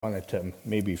Wanted to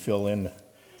maybe fill in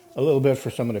a little bit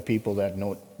for some of the people that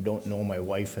don't know my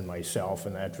wife and myself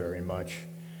and that very much.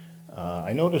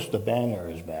 I noticed the banner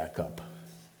is back up,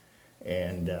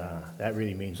 and that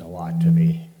really means a lot to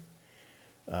me.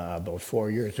 About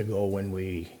 4 years ago, when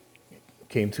we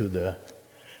came to the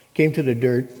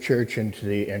dirt church into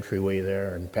the entryway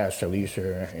there, and Pastor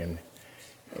Lisa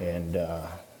and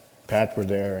Pat were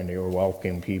there, and they were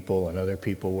welcoming people, and other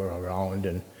people were around,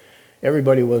 and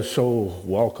everybody was so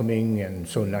welcoming and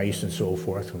so nice and so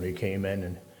forth when we came in,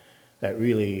 and that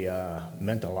really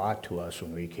meant a lot to us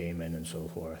when we came in and so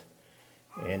forth.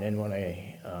 And then when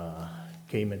I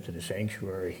came into the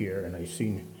sanctuary here and I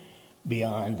seen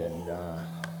beyond, and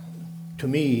to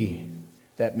me,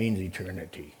 that means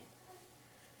eternity.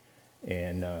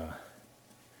 And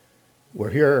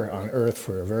we're here on earth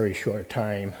for a very short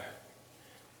time,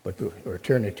 but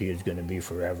eternity is going to be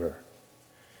forever.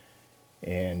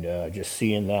 And just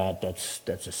seeing that's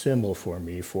a symbol for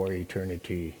me for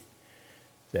eternity,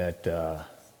 that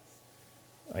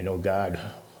I know God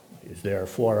is there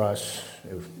for us.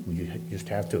 We just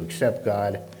have to accept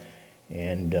God,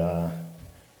 and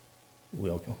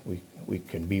we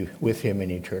can be with Him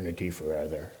in eternity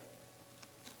forever.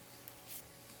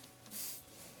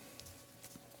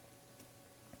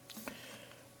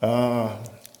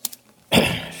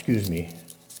 Excuse me.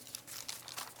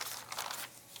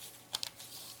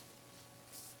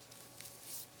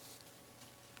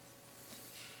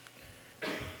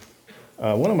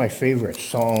 One of my favorite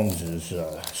psalms is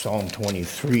Psalm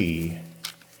 23,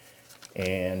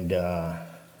 and I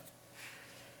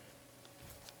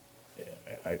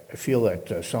feel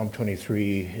that Psalm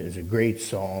 23 is a great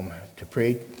psalm to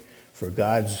pray for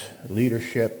God's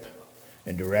leadership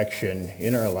and direction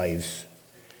in our lives,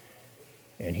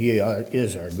 and He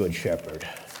is our good shepherd.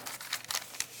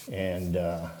 And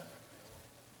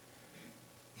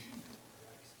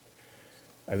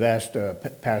I've asked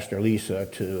Pastor Lisa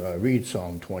to read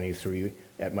Psalm 23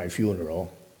 at my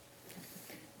funeral,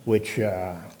 which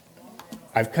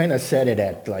I've kind of set it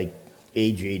at like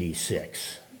age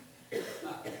 86.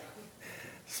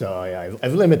 So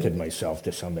I've limited myself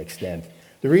to some extent.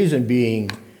 The reason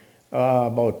being,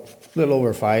 about a little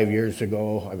over 5 years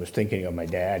ago, I was thinking of my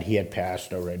dad. He had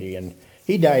passed already, and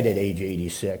he died at age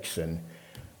 86. And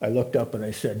I looked up and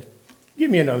I said,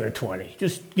 give me another 20.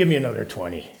 Just give me another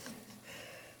 20.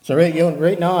 So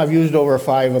right now I've used over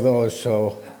 5 of those,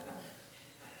 so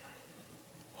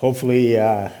hopefully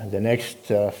the next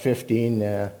 15,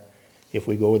 if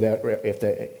we go that,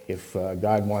 if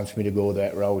God wants me to go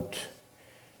that route,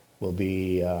 will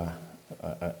be a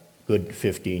good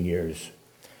 15 years,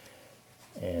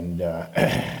 and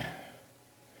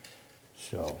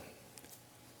so.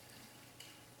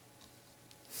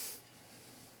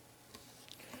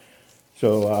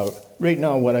 So right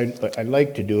now what I'd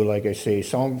like to do, like I say,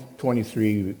 Psalm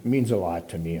 23 means a lot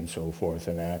to me and so forth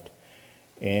and that.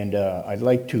 And I'd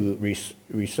like to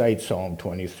recite Psalm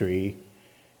 23.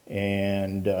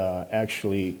 And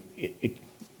actually,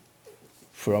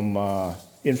 from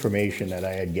information that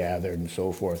I had gathered and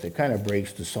so forth, it kind of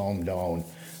breaks the psalm down.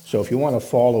 So if you want to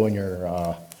follow in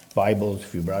your Bibles,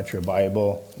 if you brought your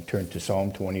Bible, turn to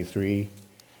Psalm 23.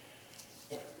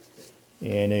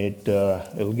 And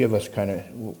it'll give us kind of,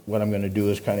 what I'm going to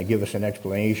do is kind of give us an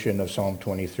explanation of Psalm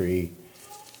 23.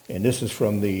 And this is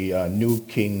from the New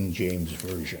King James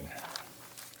Version.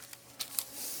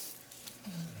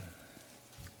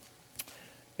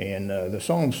 And the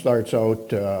psalm starts out,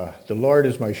 the Lord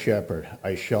is my shepherd,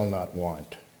 I shall not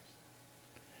want.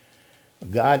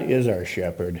 God is our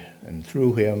shepherd, and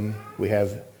through Him we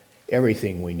have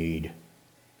everything we need.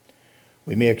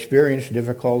 We may experience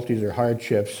difficulties or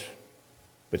hardships,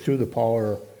 but through the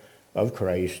power of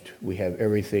Christ, we have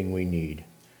everything we need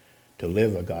to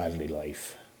live a godly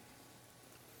life.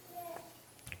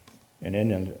 And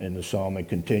then in the psalm it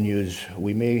continues,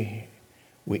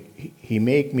 He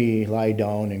make me lie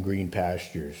down in green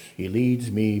pastures. He leads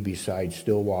me beside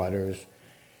still waters.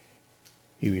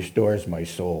 He restores my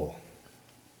soul.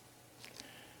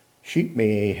 Sheep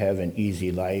may have an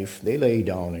easy life. They lay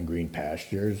down in green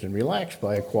pastures and relax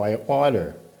by a quiet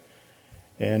water.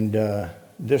 And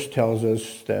this tells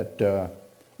us that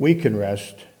we can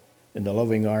rest in the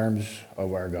loving arms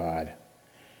of our God,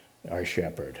 our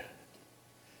shepherd,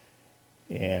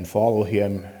 and follow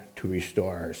Him to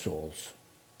restore our souls.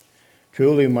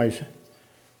 Truly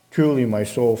my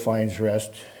soul finds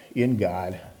rest in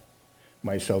God.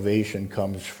 My salvation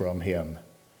comes from Him.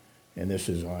 And this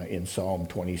is in Psalm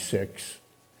 26,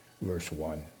 verse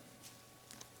 1.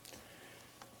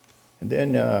 And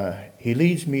then He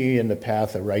leads me in the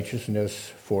path of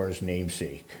righteousness for His name's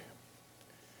sake.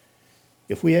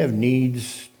 If we have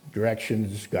needs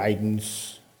directions,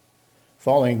 guidance.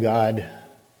 Following God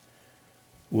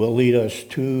will lead us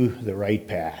to the right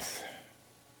path.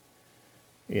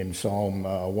 In Psalm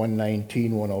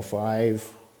 119,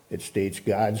 105, it states,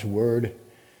 God's word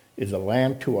is a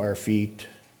lamp to our feet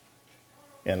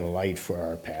and a light for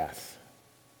our path.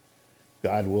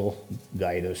 God will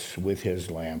guide us with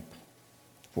his lamp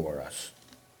for us.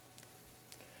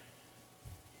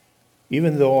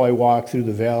 Even though I walk through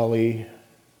the valley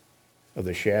of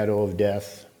the shadow of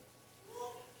death,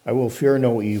 I will fear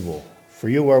no evil, for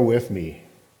you are with me.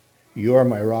 You are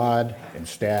my rod and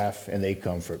staff, and they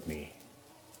comfort me.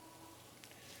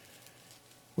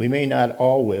 We may not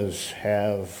always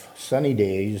have sunny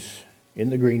days in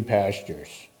the green pastures.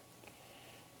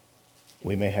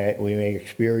 We may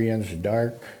experience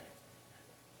dark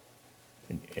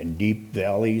and deep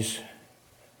valleys.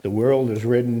 The world is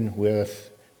ridden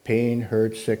with pain,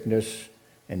 hurt, sickness,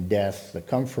 and death. The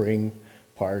comforting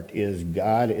part is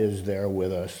God is there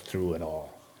with us through it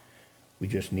all. We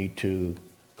just need to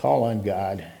call on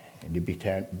God and to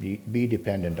be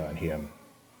dependent on him.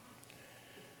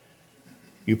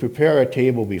 You prepare a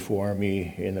table before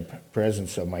me in the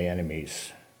presence of my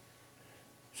enemies.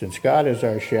 Since God is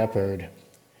our shepherd,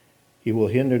 he will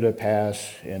hinder the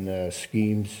paths and the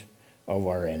schemes of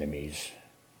our enemies.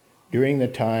 During the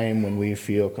time when we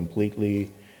feel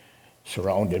completely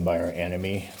surrounded by our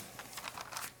enemy,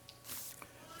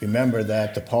 remember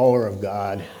that the power of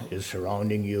God is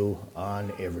surrounding you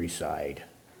on every side.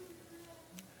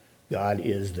 God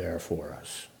is there for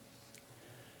us.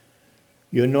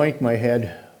 You anoint my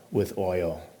head with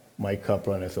oil, my cup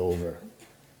runneth over.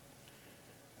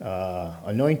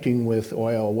 Anointing with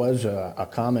oil was a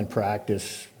common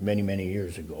practice many, many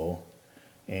years ago,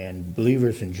 and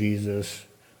believers in Jesus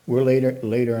were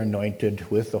later anointed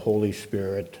with the Holy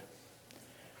Spirit.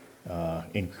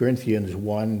 In Corinthians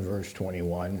 1, verse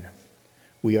 21,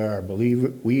 we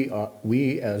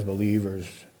as believers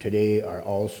today are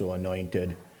also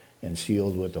anointed and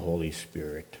sealed with the Holy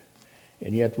Spirit.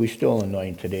 And yet we still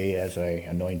anoint today, as I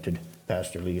anointed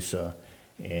Pastor Lisa,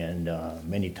 and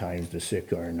many times the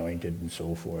sick are anointed and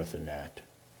so forth and that.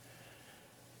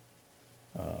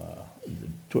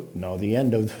 Now the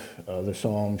end of the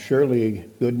psalm, surely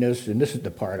goodness, and this is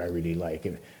the part I really like.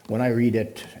 And when I read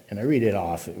it, and I read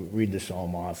the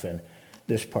psalm off, and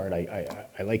this part I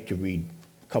like to read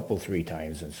a couple, 3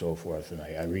 times and so forth, and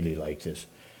I really like this.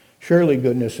 Surely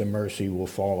goodness and mercy will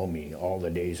follow me all the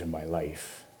days of my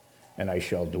life, and I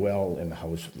shall dwell in the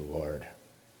house of the Lord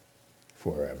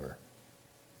forever.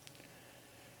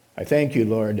 I thank you,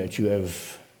 Lord, that you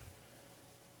have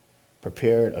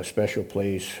prepared a special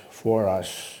place for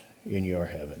us in your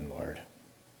heaven, Lord.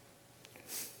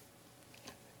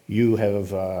 You have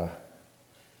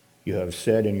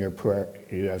said in your prayer,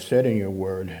 you have said in your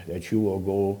word that you will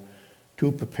go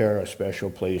to prepare a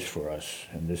special place for us,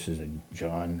 and this is in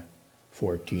John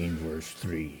 14, verse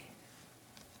 3.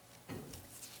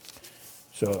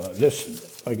 So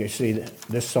this, like I say,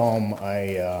 this psalm,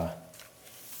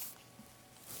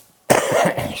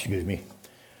 excuse me,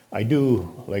 I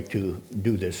do like to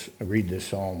read this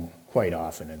psalm quite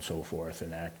often and so forth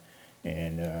and that,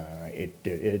 and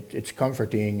it's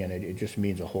comforting, and it just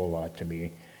means a whole lot to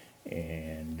me,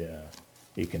 and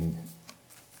you can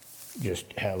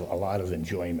just have a lot of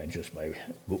enjoyment just by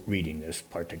reading this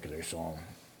particular psalm.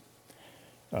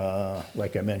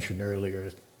 Like I mentioned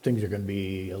earlier, things are going to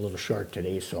be a little short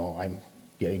today, so I'm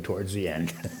getting towards the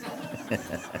end.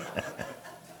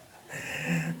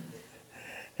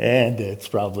 And it's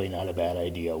probably not a bad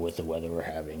idea with the weather we're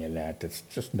having and that. It's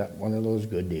just not one of those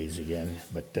good days again,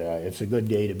 but it's a good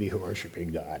day to be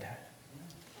worshiping God.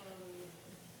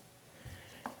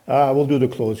 We'll do the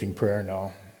closing prayer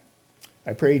now.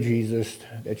 I pray, Jesus,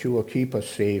 that you will keep us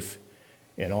safe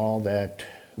in all that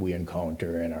we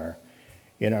encounter in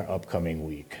our upcoming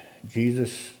week.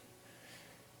 Jesus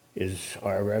is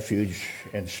our refuge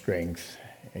and strength,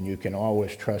 and you can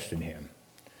always trust in him.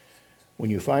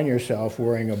 When you find yourself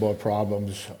worrying about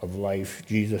problems of life,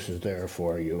 Jesus is there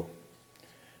for you.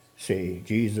 Say,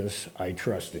 Jesus, I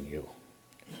trust in you.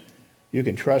 You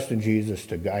can trust in Jesus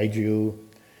to guide you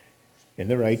in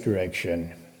the right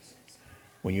direction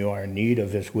when you are in need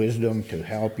of his wisdom to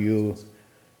help you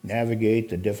navigate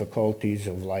the difficulties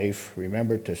of life.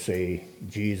 Remember to say,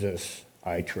 Jesus,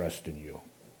 I trust in you.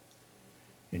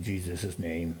 In Jesus'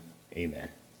 name, amen.